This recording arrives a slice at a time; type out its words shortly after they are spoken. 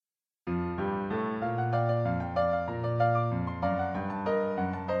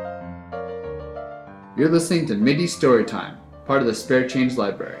You're listening to Mittie Storytime, part of the Spare Change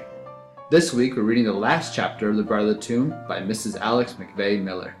Library. This week we're reading the last chapter of The Bride of the Tomb by Mrs. Alex McVeigh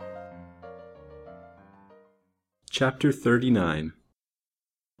Miller. Chapter 39.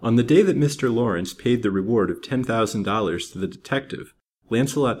 On the day that Mr. Lawrence paid the reward of $10,000 to the detective,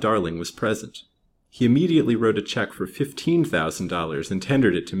 Lancelot Darling was present. He immediately wrote a check for $15,000 and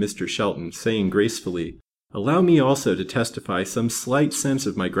tendered it to Mr. Shelton, saying gracefully, "Allow me also to testify some slight sense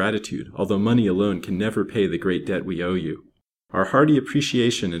of my gratitude, although money alone can never pay the great debt we owe you. Our hearty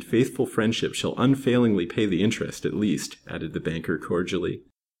appreciation and faithful friendship shall unfailingly pay the interest, at least," added the banker cordially.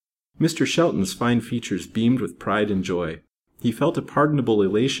 Mr. Shelton's fine features beamed with pride and joy. He felt a pardonable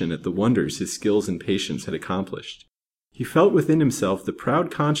elation at the wonders his skills and patience had accomplished. He felt within himself the proud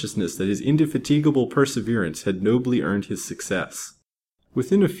consciousness that his indefatigable perseverance had nobly earned his success.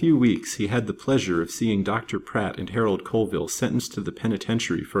 Within a few weeks he had the pleasure of seeing Dr. Pratt and Harold Colville sentenced to the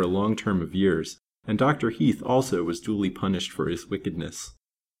penitentiary for a long term of years, and Dr. Heath also was duly punished for his wickedness.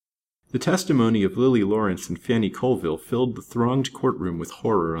 The testimony of Lily Lawrence and Fanny Colville filled the thronged courtroom with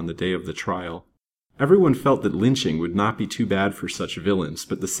horror on the day of the trial. Everyone felt that lynching would not be too bad for such villains,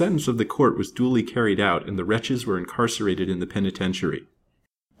 but the sentence of the court was duly carried out, and the wretches were incarcerated in the penitentiary.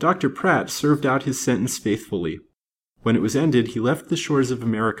 Dr. Pratt served out his sentence faithfully. When it was ended, he left the shores of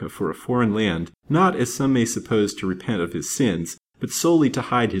America for a foreign land, not, as some may suppose, to repent of his sins, but solely to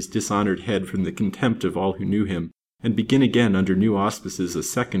hide his dishonored head from the contempt of all who knew him, and begin again under new auspices a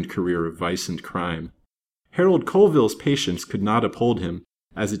second career of vice and crime. Harold Colville's patience could not uphold him,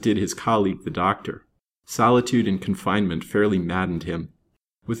 as it did his colleague the doctor. Solitude and confinement fairly maddened him.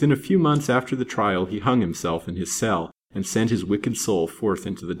 Within a few months after the trial he hung himself in his cell, and sent his wicked soul forth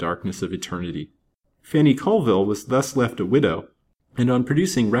into the darkness of eternity. Fanny Colville was thus left a widow, and on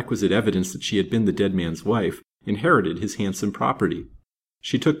producing requisite evidence that she had been the dead man's wife, inherited his handsome property.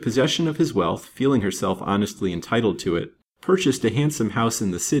 She took possession of his wealth, feeling herself honestly entitled to it, purchased a handsome house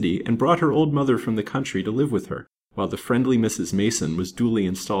in the city, and brought her old mother from the country to live with her, while the friendly Mrs. Mason was duly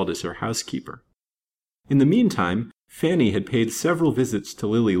installed as her housekeeper. In the meantime, Fanny had paid several visits to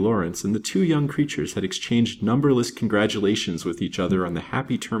Lily Lawrence, and the two young creatures had exchanged numberless congratulations with each other on the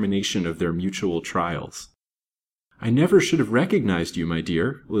happy termination of their mutual trials. "I never should have recognized you, my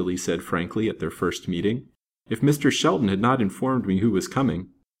dear," Lily said frankly at their first meeting, "if Mr. Shelton had not informed me who was coming.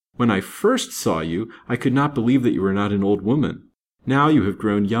 When I first saw you, I could not believe that you were not an old woman. Now you have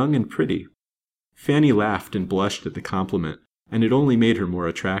grown young and pretty." Fanny laughed and blushed at the compliment, and it only made her more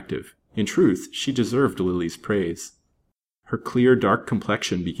attractive. In truth, she deserved Lily's praise. Her clear, dark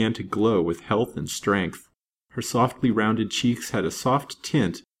complexion began to glow with health and strength. Her softly rounded cheeks had a soft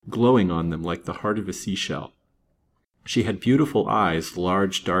tint glowing on them like the heart of a seashell. She had beautiful eyes,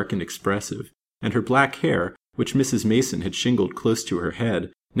 large, dark, and expressive, and her black hair, which Mrs. Mason had shingled close to her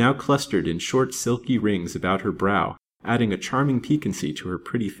head, now clustered in short silky rings about her brow, adding a charming piquancy to her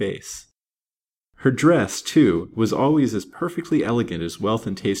pretty face. Her dress, too, was always as perfectly elegant as wealth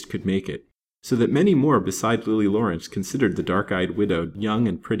and taste could make it, so that many more beside Lily Lawrence considered the dark-eyed widow young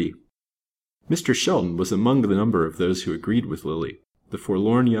and pretty. Mr. Shelton was among the number of those who agreed with Lily. The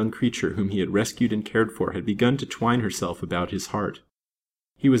forlorn young creature whom he had rescued and cared for had begun to twine herself about his heart.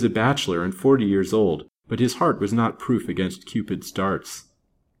 He was a bachelor and 40 years old, but his heart was not proof against Cupid's darts.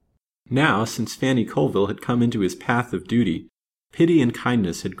 Now, since Fanny Colville had come into his path of duty, pity and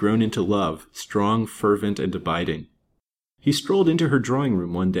kindness had grown into love, strong, fervent, and abiding. He strolled into her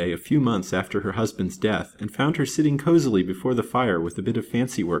drawing-room one day a few months after her husband's death, and found her sitting cosily before the fire with a bit of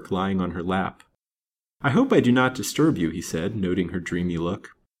fancy work lying on her lap. "I hope I do not disturb you," he said, noting her dreamy look.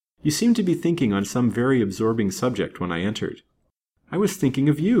 "You seem to be thinking on some very absorbing subject when I entered." "I was thinking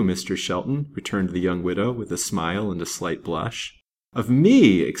of you, Mr. Shelton," returned the young widow, with a smile and a slight blush. "Of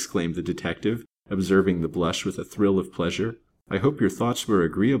me!" exclaimed the detective, observing the blush with a thrill of pleasure. "I hope your thoughts were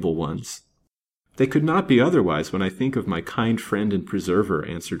agreeable ones." "They could not be otherwise when I think of my kind friend and preserver,"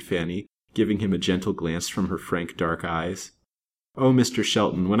 answered Fanny, giving him a gentle glance from her frank dark eyes. "Oh, Mr.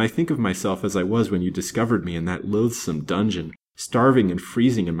 Shelton, when I think of myself as I was when you discovered me in that loathsome dungeon, starving and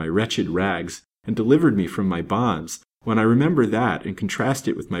freezing in my wretched rags, and delivered me from my bonds, when I remember that and contrast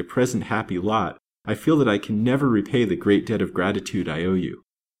it with my present happy lot, I feel that I can never repay the great debt of gratitude I owe you."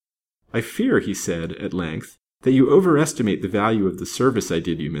 "I fear," he said, at length, "that you overestimate the value of the service I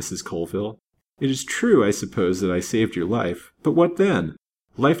did you, Mrs. Colville. It is true, I suppose, that I saved your life, but what then?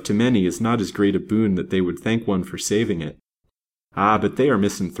 Life to many is not as great a boon that they would thank one for saving it." "Ah, but they are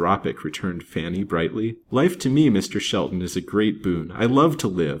misanthropic," returned Fanny brightly. "Life to me, Mr. Shelton, is a great boon. I love to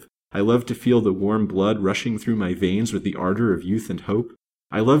live. I love to feel the warm blood rushing through my veins with the ardor of youth and hope.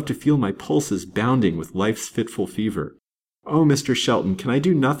 I love to feel my pulses bounding with life's fitful fever. Oh, Mr. Shelton, can I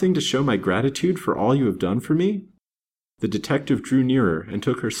do nothing to show my gratitude for all you have done for me?" The detective drew nearer and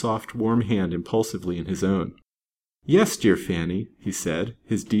took her soft, warm hand impulsively in his own. "Yes, dear Fanny," he said,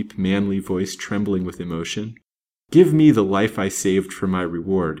 his deep, manly voice trembling with emotion. "Give me the life I saved for my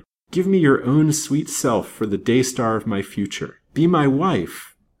reward. Give me your own sweet self for the day-star of my future. Be my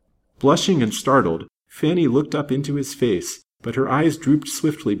wife." Blushing and startled, Fanny looked up into his face, but her eyes drooped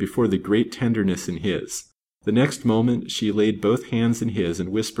swiftly before the great tenderness in his. The next moment she laid both hands in his and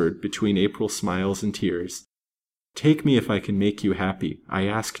whispered, between April smiles and tears, "Take me if I can make you happy. I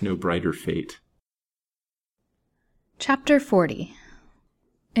ask no brighter fate." Chapter 40.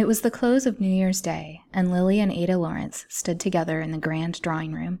 It was the close of New Year's Day, and Lily and Ada Lawrence stood together in the grand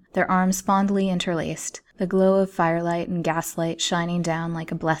drawing-room, their arms fondly interlaced, the glow of firelight and gaslight shining down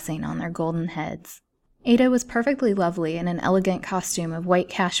like a blessing on their golden heads. Ada was perfectly lovely in an elegant costume of white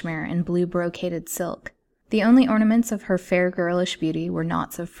cashmere and blue brocaded silk. The only ornaments of her fair girlish beauty were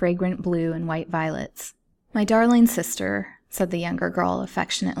knots of fragrant blue and white violets. "My darling sister," said the younger girl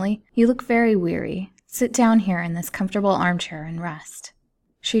affectionately, "you look very weary. Sit down here in this comfortable armchair and rest."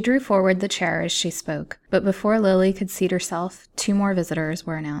 She drew forward the chair as she spoke, but before Lily could seat herself, 2 more visitors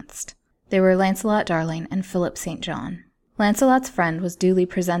were announced. They were Lancelot Darling and Philip St. John. Lancelot's friend was duly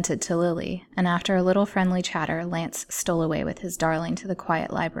presented to Lily, and after a little friendly chatter, Lance stole away with his darling to the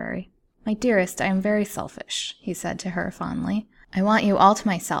quiet library. "My dearest, I am very selfish," he said to her fondly. "I want you all to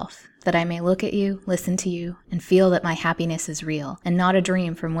myself, that I may look at you, listen to you, and feel that my happiness is real, and not a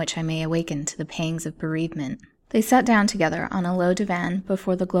dream from which I may awaken to the pangs of bereavement." They sat down together on a low divan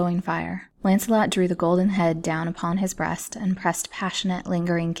before the glowing fire. Lancelot drew the golden head down upon his breast and pressed passionate,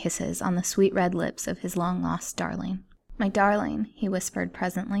 lingering kisses on the sweet red lips of his long-lost darling. "My darling," he whispered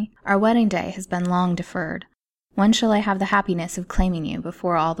presently, "our wedding day has been long deferred. When shall I have the happiness of claiming you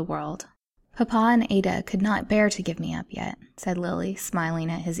before all the world?" "Papa and Ada could not bear to give me up yet," said Lily, smiling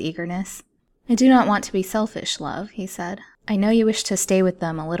at his eagerness. "I do not want to be selfish, love," he said. "I know you wish to stay with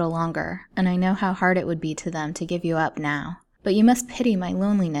them a little longer, and I know how hard it would be to them to give you up now. But you must pity my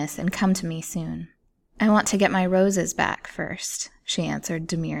loneliness and come to me soon." "I want to get my roses back first," she answered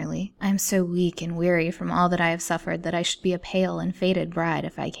demurely. "I am so weak and weary from all that I have suffered that I should be a pale and faded bride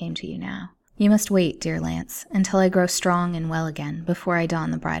if I came to you now. You must wait, dear Lance, until I grow strong and well again before I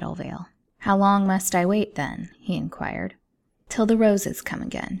don the bridal veil." "How long must I wait, then?" he inquired. "Till the roses come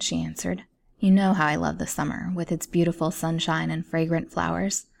again," she answered. "You know how I love the summer, with its beautiful sunshine and fragrant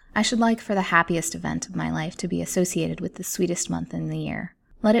flowers. I should like for the happiest event of my life to be associated with the sweetest month in the year.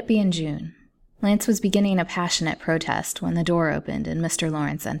 Let it be in June." Lance was beginning a passionate protest when the door opened and Mr.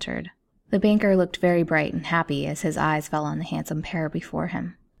 Lawrence entered. The banker looked very bright and happy as his eyes fell on the handsome pair before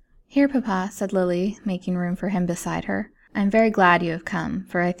him. "Here, Papa," said Lily, making room for him beside her. "I am very glad you have come,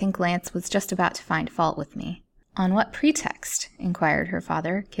 for I think Lance was just about to find fault with me." "On what pretext?" inquired her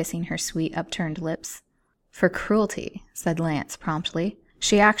father, kissing her sweet upturned lips. "For cruelty," said Lance promptly.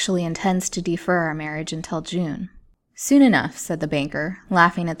 "She actually intends to defer our marriage until June." "Soon enough," said the banker,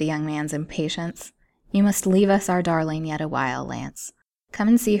 laughing at the young man's impatience. "You must leave us our darling yet a while, Lance. Come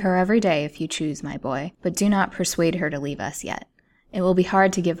and see her every day if you choose, my boy, but do not persuade her to leave us yet. It will be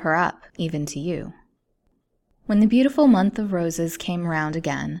hard to give her up, even to you." When the beautiful month of roses came round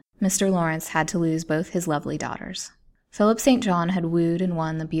again, Mr. Lawrence had to lose both his lovely daughters. Philip St. John had wooed and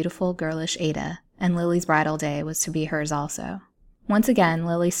won the beautiful, girlish Ada, and Lily's bridal day was to be hers also. Once again,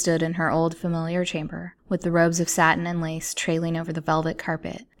 Lily stood in her old familiar chamber, with the robes of satin and lace trailing over the velvet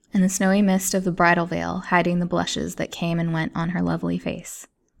carpet, and the snowy mist of the bridal veil hiding the blushes that came and went on her lovely face.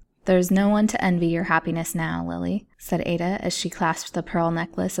 "There is no one to envy your happiness now, Lily," said Ada, as she clasped the pearl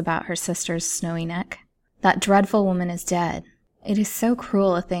necklace about her sister's snowy neck. "That dreadful woman is dead. It is so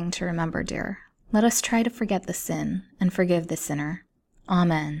cruel a thing to remember, dear. Let us try to forget the sin, and forgive the sinner."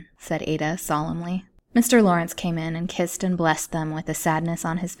 "Amen," said Ada solemnly. Mr. Lawrence came in and kissed and blessed them with a sadness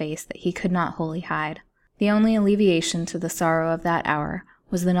on his face that he could not wholly hide. The only alleviation to the sorrow of that hour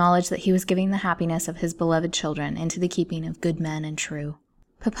was the knowledge that he was giving the happiness of his beloved children into the keeping of good men and true.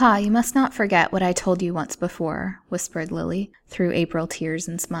 "Papa, you must not forget what I told you once before," whispered Lily, through April tears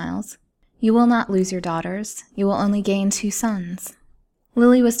and smiles. "You will not lose your daughters. You will only gain 2 sons."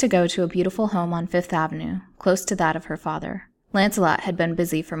 Lily was to go to a beautiful home on Fifth Avenue, close to that of her father. Lancelot had been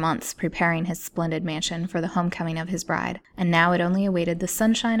busy for months preparing his splendid mansion for the homecoming of his bride, and now it only awaited the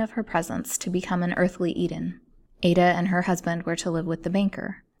sunshine of her presence to become an earthly Eden. Ada and her husband were to live with the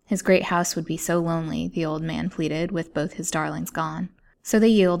banker. His great house would be so lonely, the old man pleaded, with both his darlings gone. So they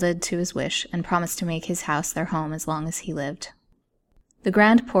yielded to his wish and promised to make his house their home as long as he lived. The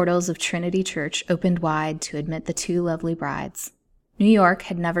grand portals of Trinity Church opened wide to admit the 2 lovely brides. New York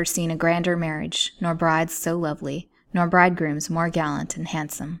had never seen a grander marriage, nor brides so lovely, nor bridegrooms more gallant and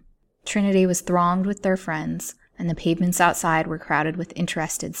handsome. Trinity was thronged with their friends, and the pavements outside were crowded with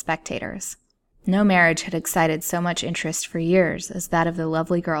interested spectators. No marriage had excited so much interest for years as that of the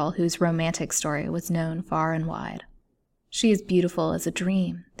lovely girl whose romantic story was known far and wide. "She is beautiful as a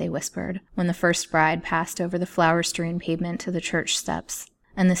dream," they whispered, when the first bride passed over the flower-strewn pavement to the church steps.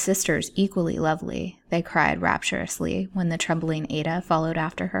 "And the sisters equally lovely," they cried rapturously when the trembling Ada followed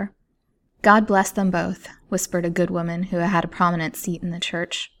after her. "God bless them both," whispered a good woman who had a prominent seat in the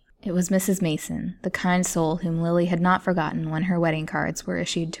church. It was Mrs. Mason, the kind soul whom Lily had not forgotten when her wedding cards were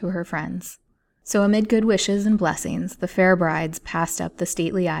issued to her friends. So amid good wishes and blessings, the fair brides passed up the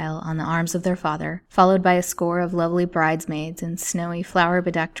stately aisle on the arms of their father, followed by a score of lovely bridesmaids in snowy,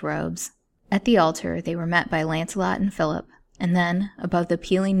 flower-bedecked robes. At the altar, they were met by Lancelot and Philip, and then, above the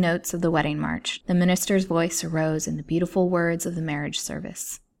pealing notes of the wedding march, the minister's voice arose in the beautiful words of the marriage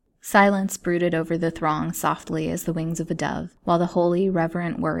service. Silence brooded over the throng softly as the wings of a dove, while the holy,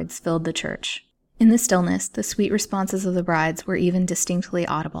 reverent words filled the church. In the stillness, the sweet responses of the brides were even distinctly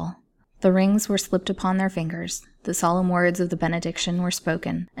audible. The rings were slipped upon their fingers, the solemn words of the benediction were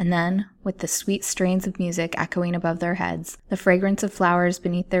spoken, and then, with the sweet strains of music echoing above their heads, the fragrance of flowers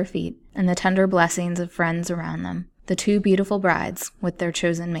beneath their feet, and the tender blessings of friends around them, the two beautiful brides, with their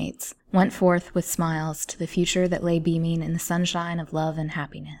chosen mates, went forth with smiles to the future that lay beaming in the sunshine of love and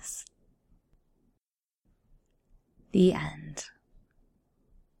happiness. The end.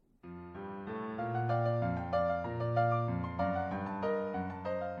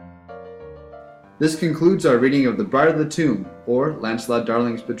 This concludes our reading of The Bride of the Tomb, or Lancelot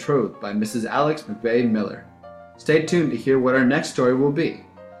Darling's Betrothed by Mrs. Alex McVeigh Miller. Stay tuned to hear what our next story will be.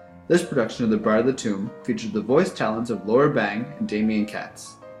 This production of The Bride of the Tomb featured the voice talents of Laura Bang and Damian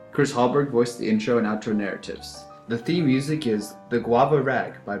Katz. Chris Hallberg voiced the intro and outro narratives. The theme music is The Guava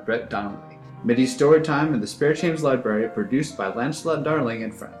Rag by Brett Donnelly. Mittie Storytime and the Spare Change Library produced by Lancelot Darling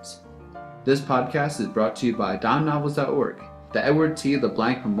and friends. This podcast is brought to you by DimeNovels.org, the Edward T.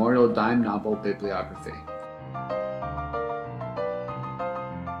 LeBlanc Memorial Dime Novel Bibliography.